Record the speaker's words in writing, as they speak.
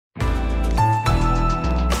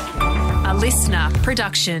listener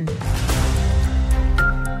production.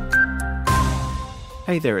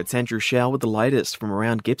 Hey there, it's Andrew Shaw with the latest from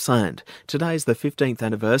around Gippsland. Today is the 15th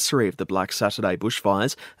anniversary of the Black Saturday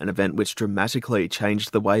bushfires, an event which dramatically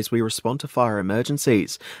changed the ways we respond to fire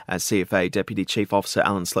emergencies. As CFA Deputy Chief Officer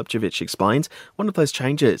Alan Slepčević explains, one of those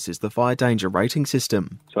changes is the fire danger rating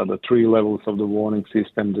system. So the 3 levels of the warning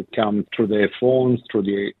system that come through their phones, through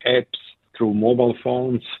the apps, through mobile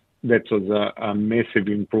phones. That was a massive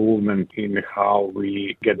improvement in how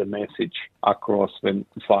we get the message across when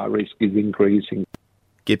fire risk is increasing.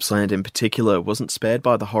 Gippsland in particular wasn't spared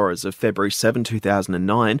by the horrors of February 7,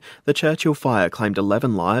 2009. The Churchill fire claimed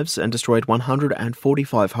 11 lives and destroyed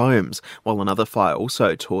 145 homes, while another fire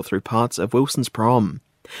also tore through parts of Wilson's Prom.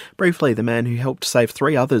 Briefly, the man who helped save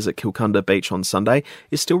 3 others at Kilcunda Beach on Sunday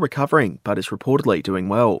is still recovering, but is reportedly doing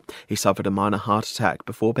well. He suffered a minor heart attack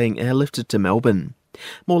before being airlifted to Melbourne.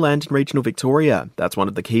 More land in regional Victoria. That's one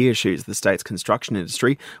of the key issues the state's construction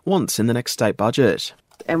industry wants in the next state budget.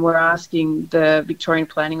 And we're asking the Victorian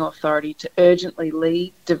Planning Authority to urgently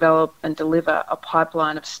lead, develop and deliver a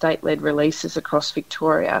pipeline of state-led releases across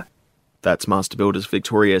Victoria. That's Master Builders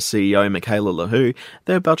Victoria CEO Michaela Lahu.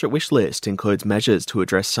 Their budget wish list includes measures to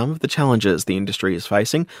address some of the challenges the industry is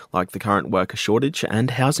facing, like the current worker shortage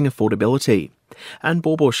and housing affordability. And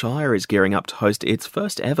Baw Baw Shire is gearing up to host its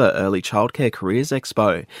first ever Early Childcare Careers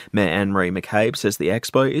Expo. Mayor Anne-Marie McCabe says the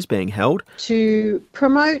expo is being held to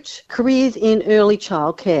promote careers in early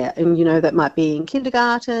childcare, and that might be in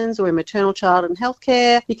kindergartens or in maternal child and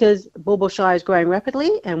healthcare, because Baw Baw Shire is growing rapidly,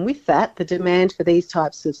 and with that the demand for these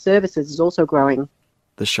types of services is also growing.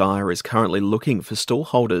 The Shire is currently looking for stall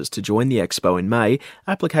holders to join the expo in May.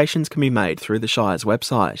 Applications can be made through the Shire's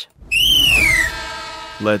website.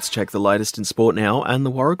 Let's check the latest in sport now, and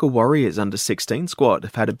the Warragul Warriors under-16 squad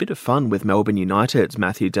have had a bit of fun with Melbourne United's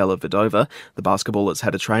Matthew Della Vedova. The basketballers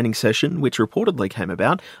had a training session which reportedly came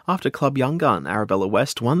about after club young gun Arabella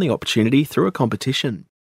West won the opportunity through a competition.